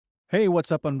Hey,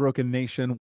 what's up, Unbroken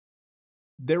Nation?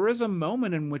 There is a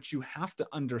moment in which you have to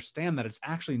understand that it's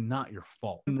actually not your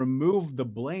fault and remove the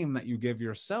blame that you give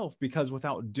yourself, because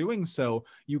without doing so,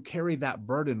 you carry that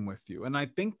burden with you. And I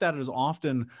think that is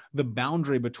often the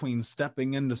boundary between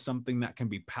stepping into something that can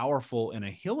be powerful in a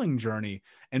healing journey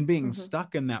and being Mhm,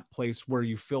 stuck in that place where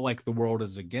you feel like the world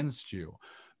is against you.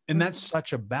 And that's mhm.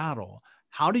 such a battle.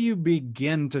 How do you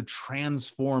begin to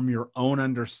transform your own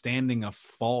understanding of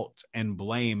fault and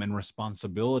blame and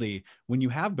responsibility when you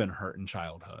have been hurt in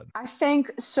childhood? I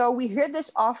think so. We hear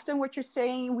this often, what you're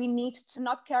saying, we need to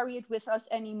not carry it with us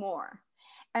anymore.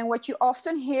 And what you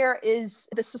often hear is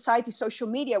the society, social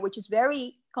media, which is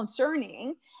very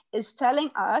concerning, is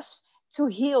telling us to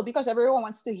heal because everyone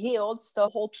wants to heal. It's the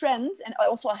whole trend, and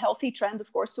also a healthy trend,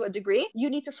 of course, to a degree. You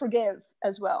need to forgive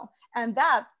as well. And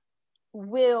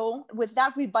with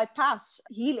that, we bypass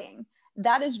healing.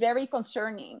 That is very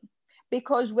concerning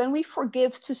because when we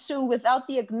forgive too soon without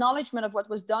the acknowledgement of what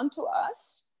was done to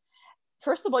us,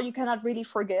 first of all, you cannot really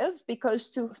forgive because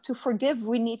to forgive,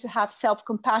 we need to have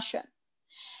self-compassion.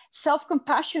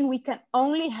 Self-compassion we can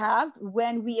only have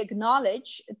when we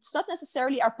acknowledge. It's not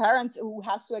necessarily our parents who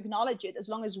has to acknowledge it, as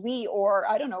long as we, or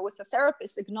I don't know, with the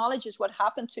therapist acknowledges what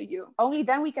happened to you. Only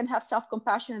then we can have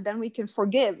self-compassion, and then we can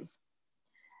forgive.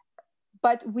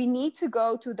 But we need to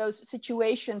go to those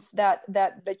situations that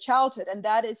the childhood, and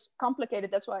that is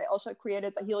complicated. That's why I also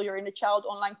created a Heal Your Inner Child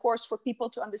online course for people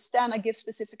to understand. I give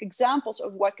specific examples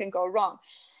of what can go wrong.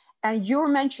 And you're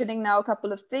mentioning now a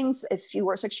couple of things: if you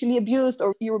were sexually abused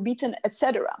or you were beaten,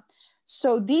 etc.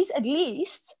 So these, at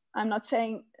least, I'm not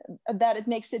saying that it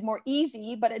makes it more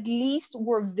easy, but at least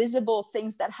were visible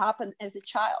things that happened as a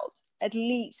child, at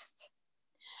least.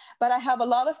 But I have a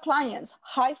lot of clients,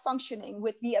 high functioning,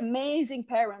 with the amazing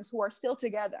parents who are still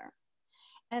together.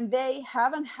 And they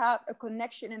haven't had a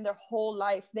connection in their whole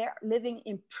life. They're living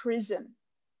in prison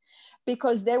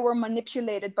because they were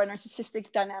manipulated by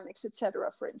narcissistic dynamics,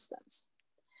 etc., for instance.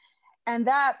 And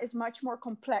that is much more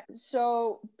complex.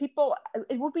 So people,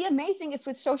 it would be amazing if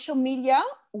with social media,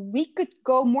 we could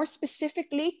go more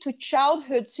specifically to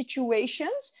childhood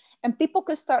situations and people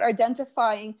could start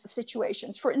identifying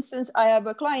situations. For instance, I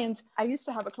used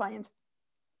to have a client,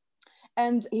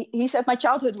 and he said, my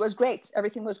childhood was great.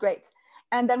 Everything was great.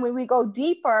 And then when we go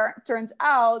deeper, it turns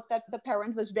out that the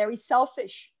parent was very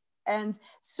selfish. And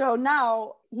so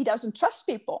now he doesn't trust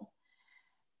people.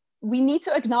 We need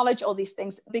to acknowledge all these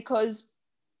things because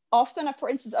often, for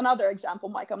instance, another example,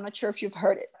 Mike, I'm not sure if you've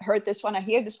heard this one. I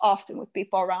hear this often with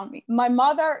people around me. My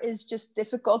mother is just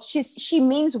difficult. She's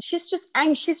just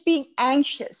anxious. She's being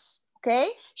anxious.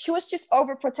 Okay. She was just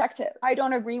overprotective. I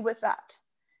don't agree with that.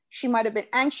 She might have been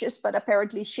anxious, but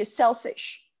apparently she's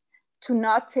selfish to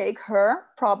not take her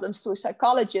problems to a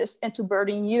psychologist and to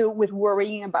burden you with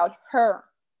worrying about her.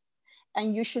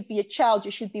 And you should be a child.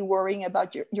 You should be worrying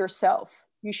about yourself.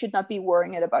 You should not be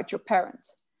worrying about your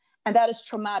parents. And that is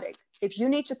traumatic. If you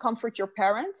need to comfort your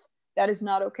parents, that is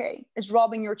not okay. It's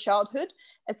robbing your childhood,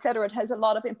 etc. It has a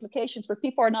lot of implications, but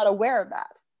people are not aware of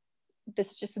that.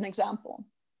 This is just an example.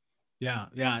 Yeah,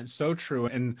 it's so true.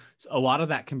 And a lot of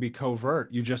that can be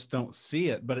covert. You just don't see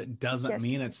it, but it doesn't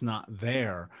mean Yes. it's not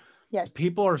there. Yes.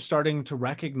 People are starting to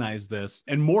recognize this,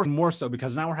 and more so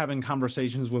because now we're having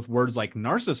conversations with words like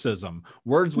narcissism,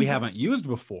 words we Mm-hmm. haven't used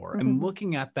before, and Mm-hmm.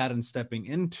 looking at that and stepping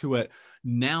into it,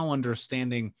 now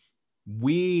understanding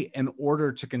we, in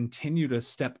order to continue to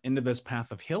step into this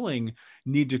path of healing,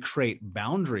 need to create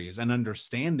boundaries and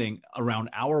understanding around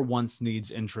our wants,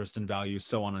 needs, interests, and values,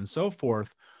 so on and so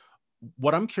forth.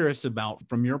 What I'm curious about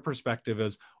from your perspective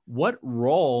is, what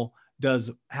role does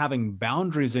having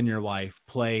boundaries in your life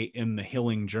play in the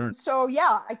healing journey? So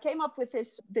yeah, I came up with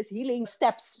this healing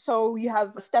steps. So you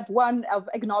have step one of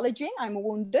acknowledging I'm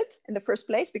wounded in the first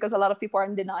place, because a lot of people are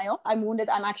in denial. I'm wounded.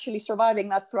 I'm actually surviving,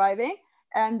 not thriving.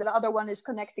 And the other one is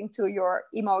connecting to your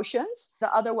emotions.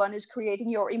 The other one is creating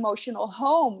your emotional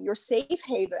home, your safe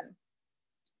haven.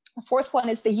 The fourth one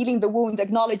is the healing the wound,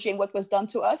 acknowledging what was done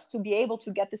to us to be able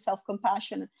to get the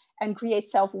self-compassion and create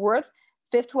self-worth.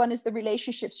 Fifth one is the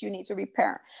relationships you need to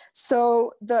repair.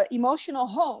 So the emotional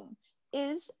home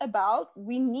is about,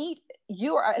 we need,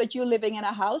 that you're living in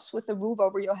a house with a roof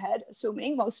over your head,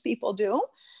 assuming most people do.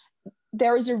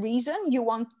 There is a reason you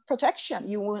want protection.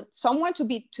 You want someone to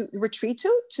retreat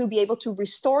to be able to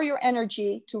restore your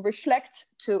energy, to reflect,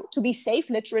 to be safe,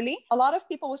 literally. A lot of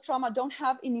people with trauma don't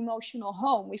have an emotional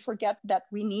home. We forget that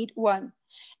we need one.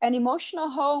 An emotional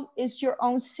home is your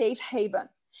own safe haven.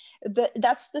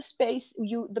 That's the space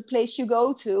the place you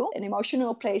go to, an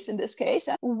emotional place in this case,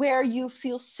 where you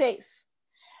feel safe.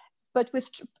 But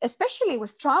especially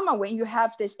with trauma, when you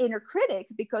have this inner critic,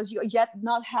 because you yet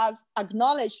not have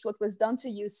acknowledged what was done to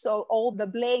you, so all the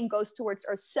blame goes towards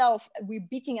ourselves. We're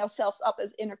beating ourselves up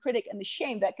as inner critic, and the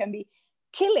shame that can be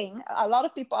killing. A lot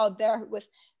of people out there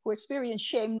who experience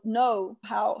shame know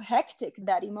how hectic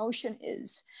that emotion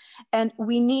is. And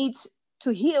we need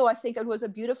to heal. I think it was a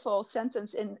beautiful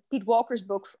sentence in Pete Walker's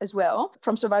book as well,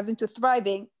 From Surviving to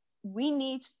Thriving. We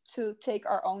need to take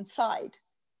our own side.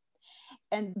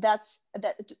 And that's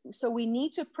that. So we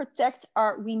need to protect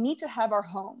we need to have our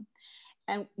home.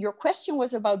 And your question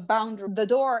was about boundary. The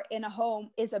door in a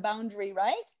home is a boundary,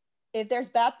 right? If there's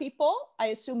bad people, I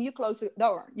assume you close the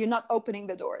door. You're not opening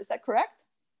the door. Is that correct?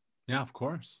 Yeah, of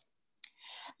course.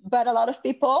 But a lot of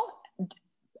people,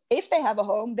 if they have a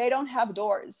home, they don't have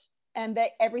doors, and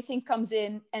everything comes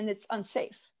in and it's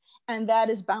unsafe. And that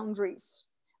is boundaries.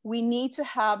 We need to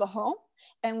have a home,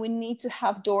 and we need to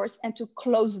have doors and to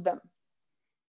close them.